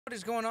What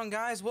is going on,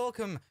 guys?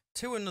 Welcome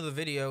to another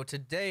video.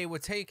 Today we're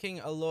taking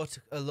a look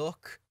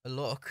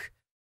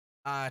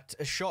at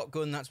a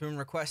shotgun that's been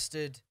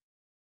requested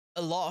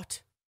a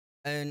lot,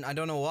 and I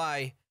don't know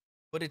why,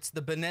 but it's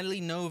the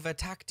Benelli Nova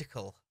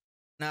Tactical.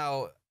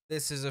 Now,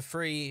 this is a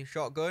free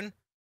shotgun.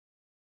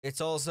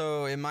 It's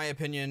also, in my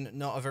opinion,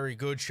 not a very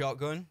good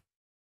shotgun.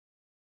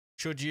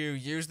 Should you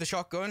use the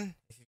shotgun?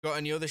 If you've got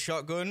any other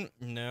shotgun,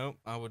 no,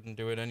 I wouldn't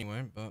do it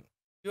anyway, but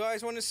you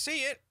guys want to see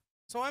it,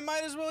 so I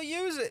might as well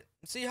use it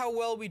and see how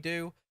well we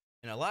do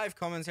in a live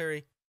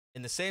commentary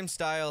in the same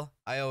style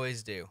I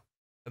always do.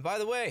 And by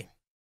the way,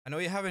 I know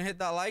you haven't hit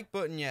that like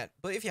button yet,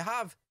 but if you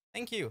have,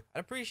 thank you. I'd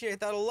appreciate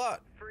that a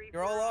lot.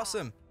 You're all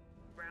awesome.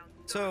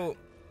 So,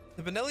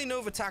 the Benelli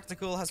Nova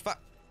Tactical has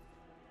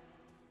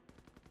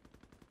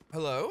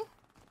Hello?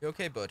 You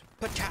okay, bud?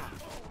 Pacha!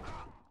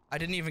 I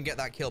didn't even get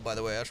that kill, by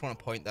the way. I just want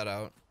to point that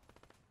out.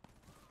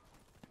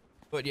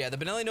 But yeah, the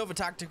Benelli Nova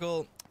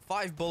Tactical,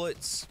 5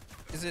 bullets.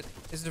 Is it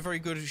a very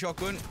good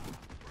shotgun?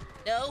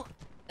 No,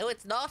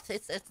 it's not.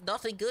 It's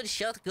not a good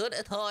shotgun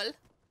at all.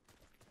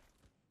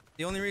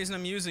 The only reason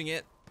I'm using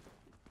it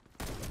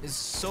is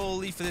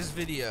solely for this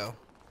video.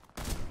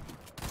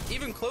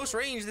 Even close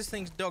range, this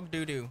thing's dog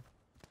doo-doo.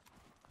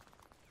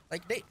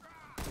 Like, this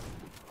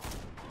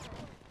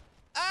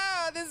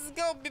is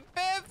gonna be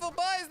painful,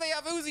 boys. They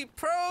have Uzi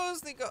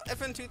Pros, they got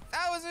FN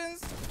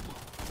 2000s.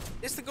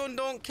 This the gun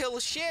don't kill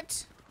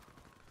shit.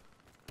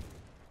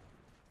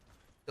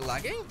 You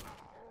lagging?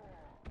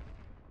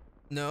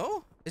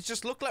 No? It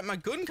just looked like my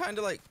gun kind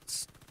of like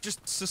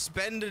just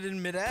suspended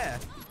in midair.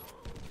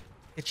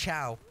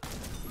 Ka-chow.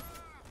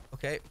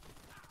 Okay.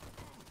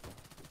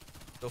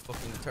 So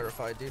fucking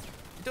terrified, dude.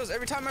 It does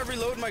every time I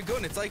reload my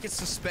gun, it's like it's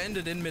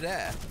suspended in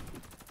midair.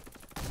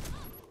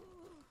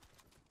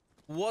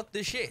 What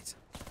the shit?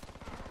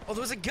 Oh,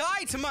 there was a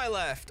guy to my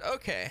left.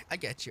 Okay, I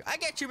get you. I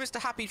get you,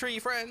 Mr. Happy Tree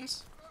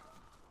Friends.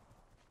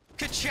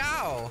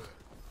 Ka-chow.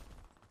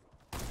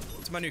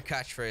 It's my new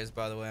catchphrase,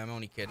 by the way. I'm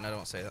only kidding. I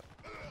don't say that.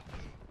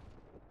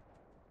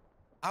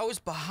 I was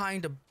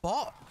behind a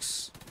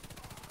box.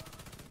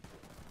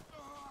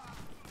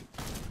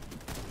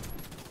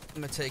 I'm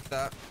gonna take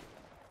that.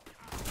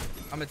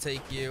 I'm gonna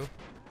take you.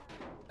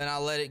 And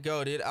I'll let it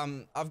go, dude.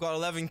 I've got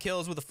 11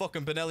 kills with a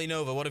fucking Benelli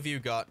Nova. What have you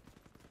got?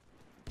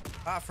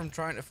 Apart from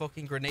trying to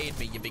fucking grenade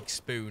me, you big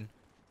spoon.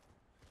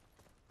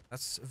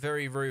 That's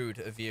very rude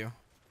of you.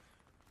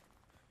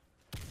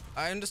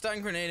 I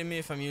understand grenading me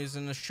if I'm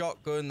using a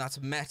shotgun that's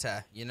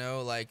meta, you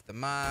know, like the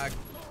mag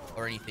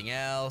or anything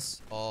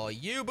else. Or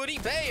you, buddy.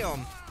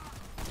 Bam!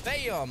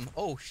 Bam!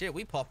 Oh, shit.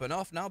 We popping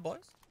off now,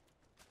 boys.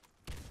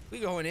 We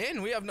going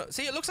in. We have no...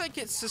 See, it looks like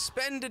it's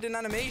suspended in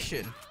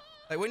animation.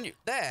 Like when you...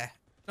 There.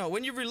 No,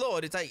 when you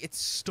reload, it's like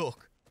it's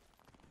stuck.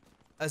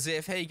 As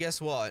if, hey, guess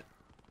what?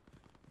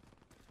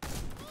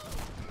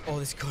 Oh,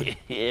 this gun.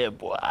 Yeah,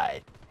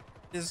 boy.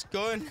 This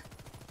gun.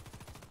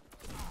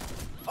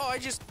 Oh, I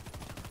just...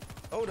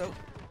 Oh, no.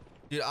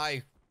 Dude,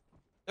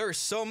 there is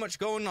so much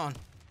going on.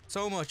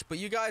 So much. But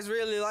you guys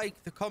really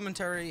like the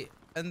commentary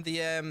and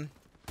the,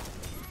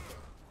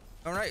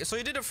 Alright, so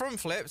you did a front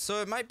flip,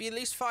 so it might be at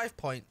least 5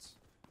 points.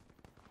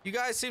 You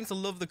guys seem to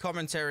love the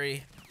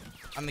commentary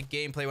and the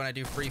gameplay when I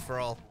do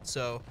free-for-all.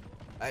 So,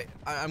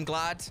 I'm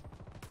glad.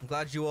 I'm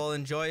glad you all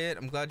enjoy it.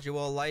 I'm glad you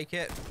all like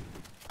it.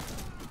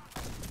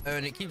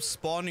 And it keeps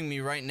spawning me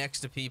right next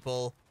to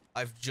people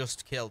I've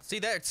just killed. See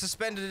there, it's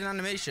suspended in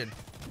animation.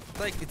 It's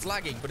like it's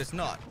lagging, but it's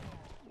not.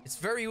 It's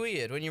very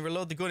weird. When you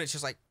reload the gun, it's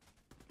just like...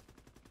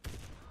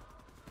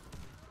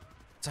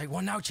 It's like,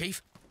 what now,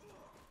 Chief?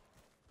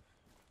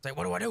 It's like,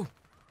 what do I do?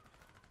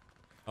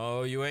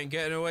 Oh, you ain't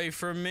getting away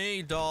from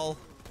me, doll.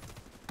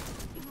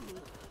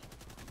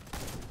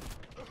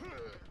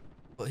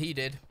 But he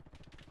did.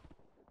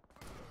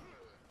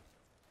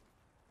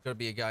 Gotta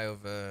be a guy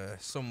over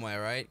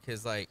somewhere, right?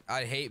 Because, like,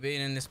 I hate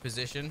being in this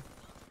position.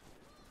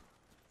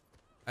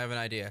 I have an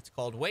idea. It's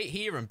called wait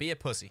here and be a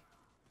pussy.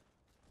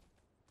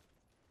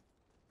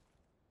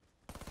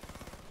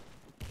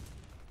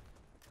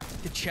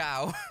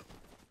 Ka-chow.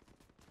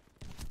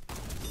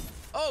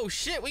 Oh,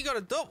 shit. We got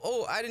a double.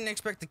 Oh, I didn't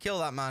expect to kill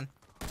that man.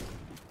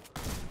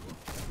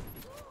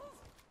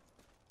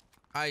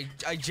 I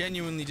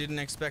genuinely didn't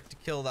expect to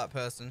kill that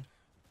person.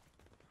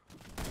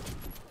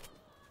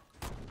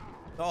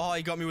 Oh,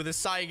 he got me with a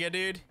Saiga,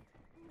 dude.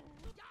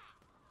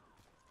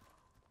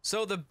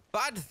 So the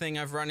bad thing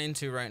I've run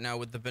into right now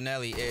with the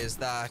Benelli is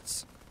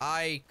that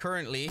I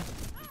currently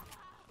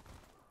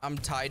am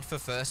tied for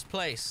first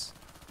place.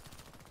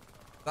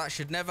 That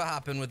should never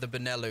happen with the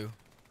Benelli.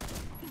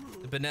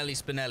 The Benelli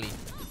Spinelli.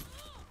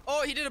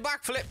 Oh, he did a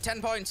backflip. 10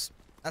 points.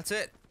 That's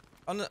it.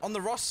 On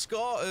the Ross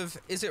score of,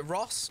 is it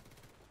Ross?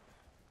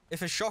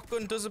 If a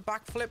shotgun does a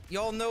backflip,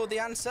 you all know the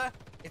answer.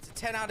 It's a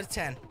 10 out of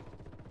 10.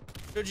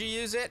 Should you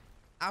use it?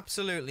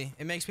 Absolutely.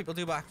 It makes people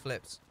do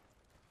backflips.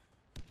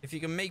 If you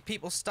can make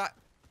people start...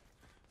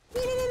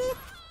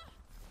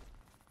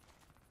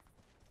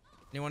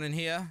 Anyone in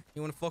here?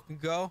 You want to fucking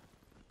go?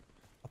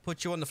 I'll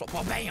put you on the floor.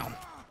 Oh, bam!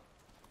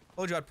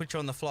 Told you I'd put you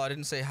on the floor. I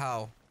didn't say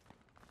how.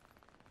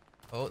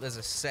 Oh, there's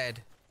a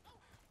said.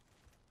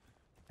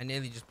 I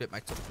nearly just bit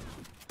my tongue.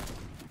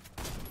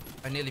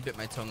 I nearly bit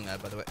my tongue there,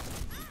 by the way.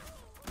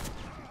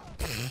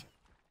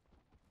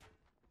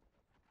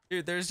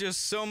 Dude, there's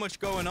just so much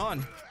going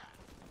on.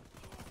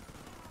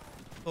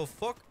 Oh,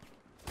 fuck.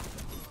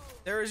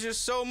 There is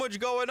just so much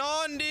going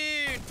on,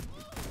 dude.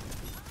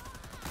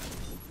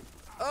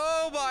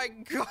 Oh, my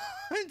God.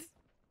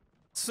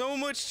 So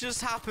much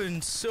just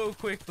happened so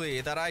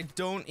quickly that I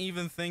don't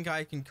even think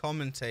I can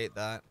commentate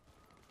that.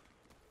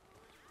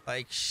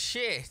 Like,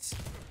 shit.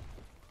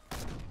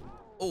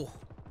 Oh.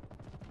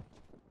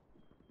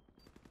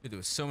 Dude, there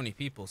was so many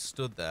people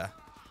stood there.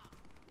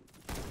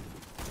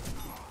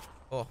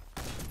 Oh.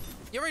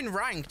 You're in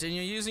ranked and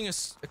you're using a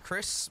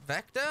Chris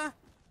Vector?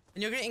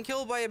 And you're getting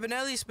killed by a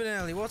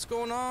Benelli. What's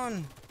going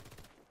on?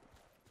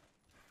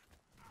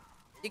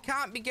 You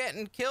can't be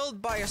getting killed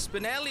by a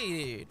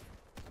Spinelli, dude.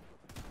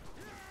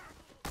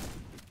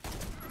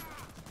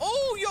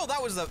 Oh, yo,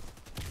 that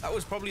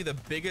was probably the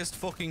biggest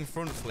fucking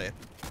front flip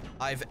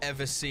I've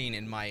ever seen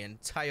in my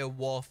entire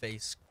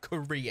Warface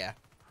career.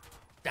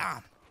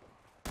 Damn.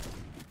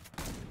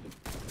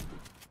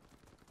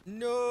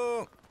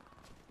 No.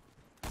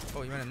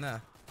 Oh, you went in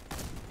there.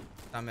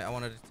 Damn it, I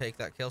wanted to take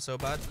that kill so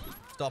bad.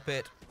 Stop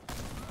it.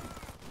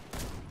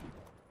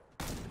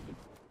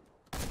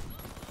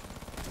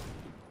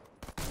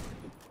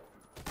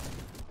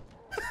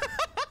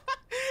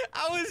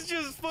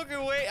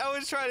 I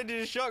was trying to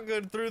do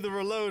shotgun through the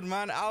reload,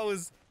 man. I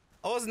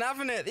wasn't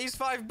having it. These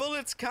 5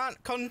 bullets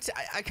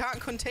I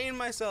can't contain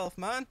myself,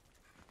 man.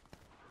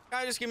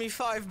 Can't just give me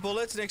 5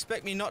 bullets and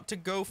expect me not to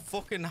go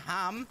fucking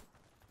ham.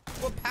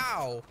 Well,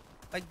 pow.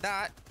 Like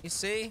that, you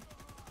see?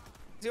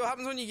 See what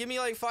happens when you give me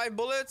like 5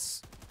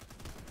 bullets?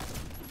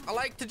 I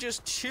like to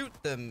just shoot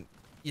them.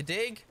 You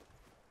dig?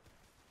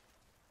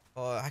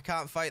 Oh, I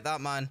can't fight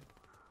that, man.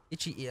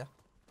 Itchy ear.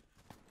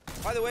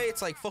 By the way,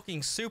 it's like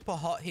fucking super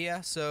hot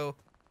here, so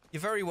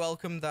you're very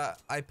welcome that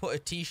I put a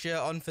t-shirt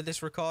on for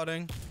this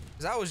recording.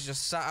 Because I was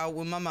just sat out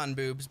with my man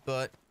boobs,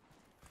 but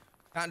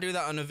can't do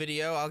that on a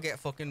video. I'll get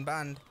fucking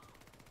banned.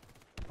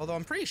 Although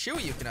I'm pretty sure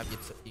you can have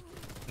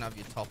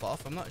your top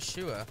off. I'm not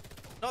sure.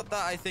 Not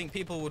that I think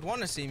people would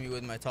want to see me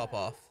with my top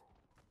off.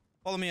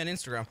 Follow me on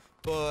Instagram.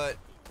 But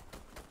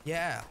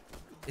yeah,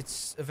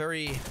 it's a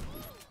very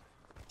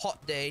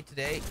hot day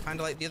today, kind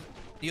of like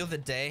the other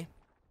day.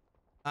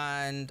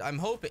 And I'm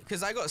hoping,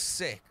 because I got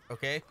sick,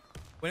 okay?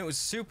 When it was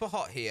super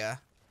hot here,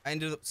 I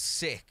ended up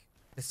sick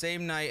the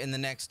same night and the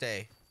next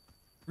day.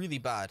 Really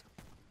bad.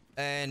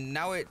 And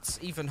now it's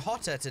even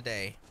hotter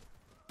today.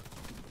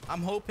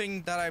 I'm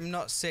hoping that I'm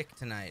not sick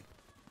tonight,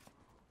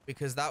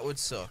 because that would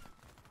suck.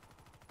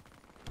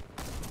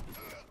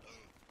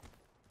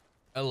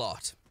 A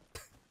lot.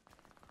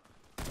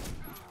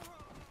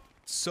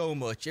 So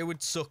much. It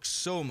would suck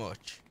so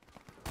much.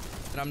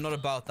 And I'm not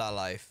about that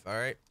life,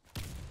 alright?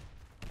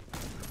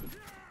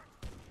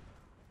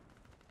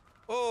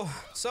 Oh,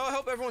 so I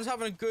hope everyone's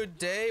having a good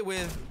day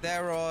with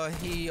their or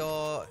he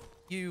or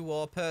you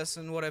or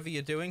person, whatever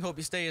you're doing. Hope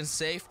you're staying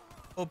safe.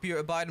 Hope you're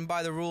abiding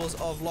by the rules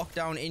of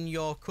lockdown in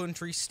your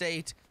country,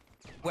 state,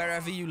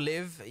 wherever you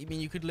live. I mean,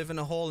 you could live in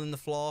a hole in the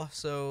floor,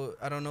 so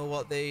I don't know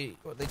what they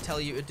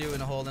tell you to do in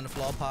a hole in the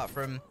floor apart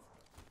from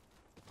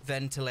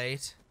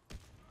ventilate.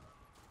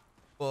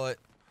 But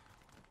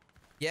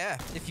yeah,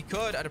 if you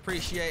could, I'd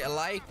appreciate a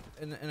like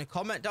and a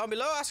comment down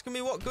below asking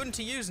me what gun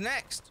to use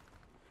next.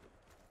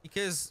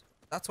 Because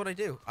that's what I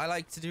do. I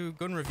like to do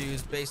gun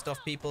reviews based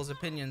off people's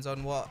opinions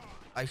on what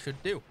I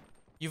should do.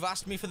 You've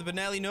asked me for the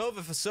Benelli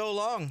Nova for so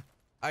long.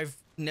 I've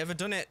never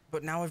done it,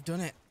 but now I've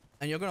done it.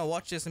 And you're gonna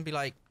watch this and be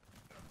like,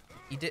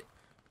 he did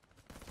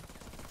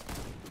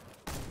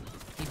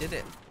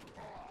it.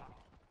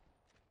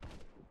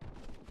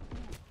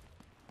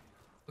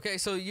 Okay,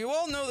 so you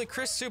all know that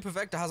Chris Super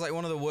Vector has like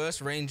one of the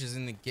worst ranges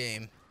in the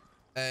game.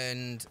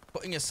 And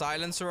putting a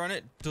silencer on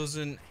it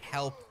doesn't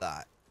help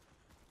that.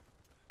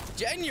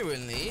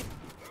 Genuinely,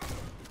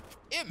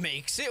 it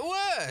makes it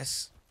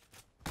worse.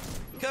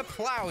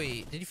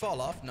 Kaplowy. Did he fall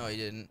off? No, he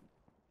didn't.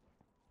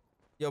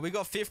 Yo, we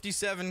got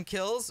 57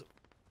 kills.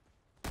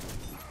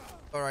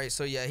 All right,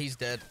 so yeah, he's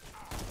dead.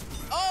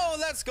 Oh,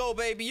 let's go,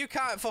 baby. You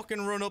can't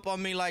fucking run up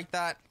on me like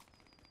that.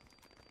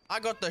 I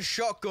got the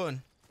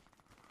shotgun.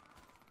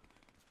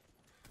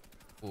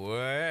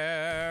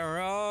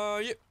 Where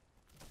are you?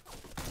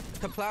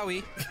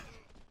 Kaplowy.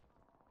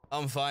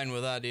 I'm fine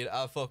with that, dude.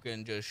 I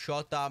fucking just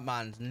shot that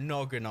man's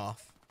noggin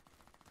off.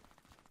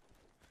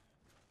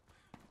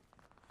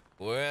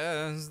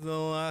 Where's the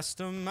last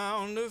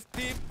amount of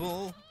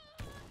people?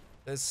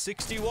 There's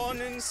 61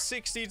 and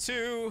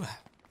 62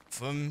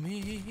 for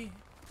me.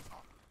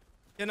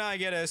 Can I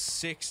get a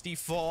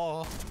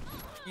 64?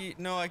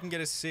 No, I can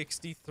get a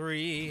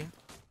 63.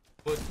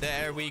 But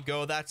there we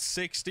go. That's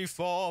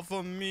 64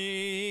 for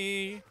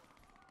me.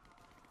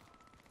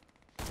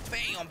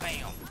 Bam,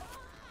 bam.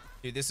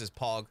 Dude, this is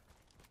Pog.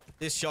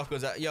 This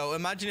shotgun's at... Yo,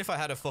 imagine if I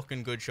had a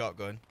fucking good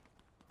shotgun.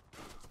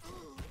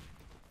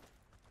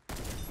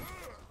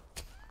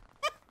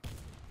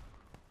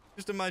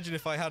 Just imagine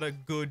if I had a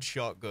good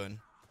shotgun.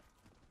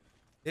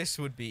 This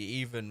would be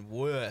even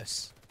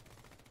worse.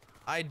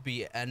 I'd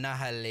be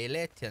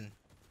annihilating.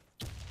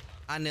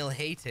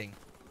 Annihilating.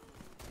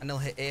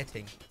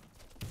 Annihilating.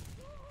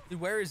 Dude,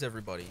 where is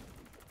everybody?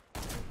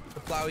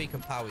 Kaplowy,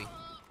 kapowy.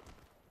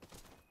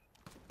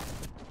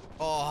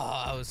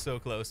 Oh, that was so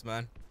close,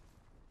 man.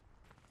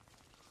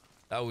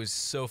 That was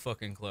so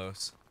fucking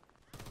close.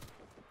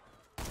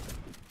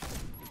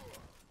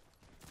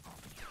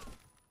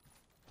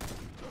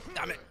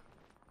 Damn it.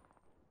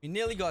 We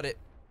nearly got it.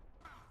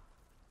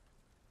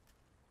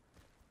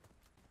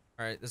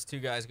 Alright, there's 2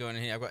 guys going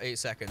in here. I've got 8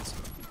 seconds.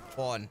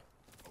 1.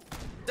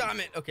 Damn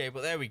it. Okay,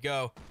 but there we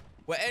go.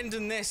 We're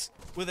ending this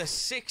with a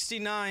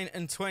 69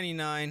 and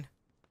 29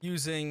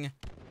 using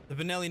the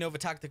Benelli Nova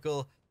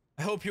Tactical.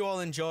 I hope you all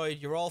enjoyed.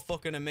 You're all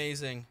fucking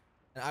amazing.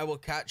 And I will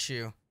catch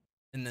you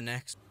in the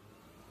next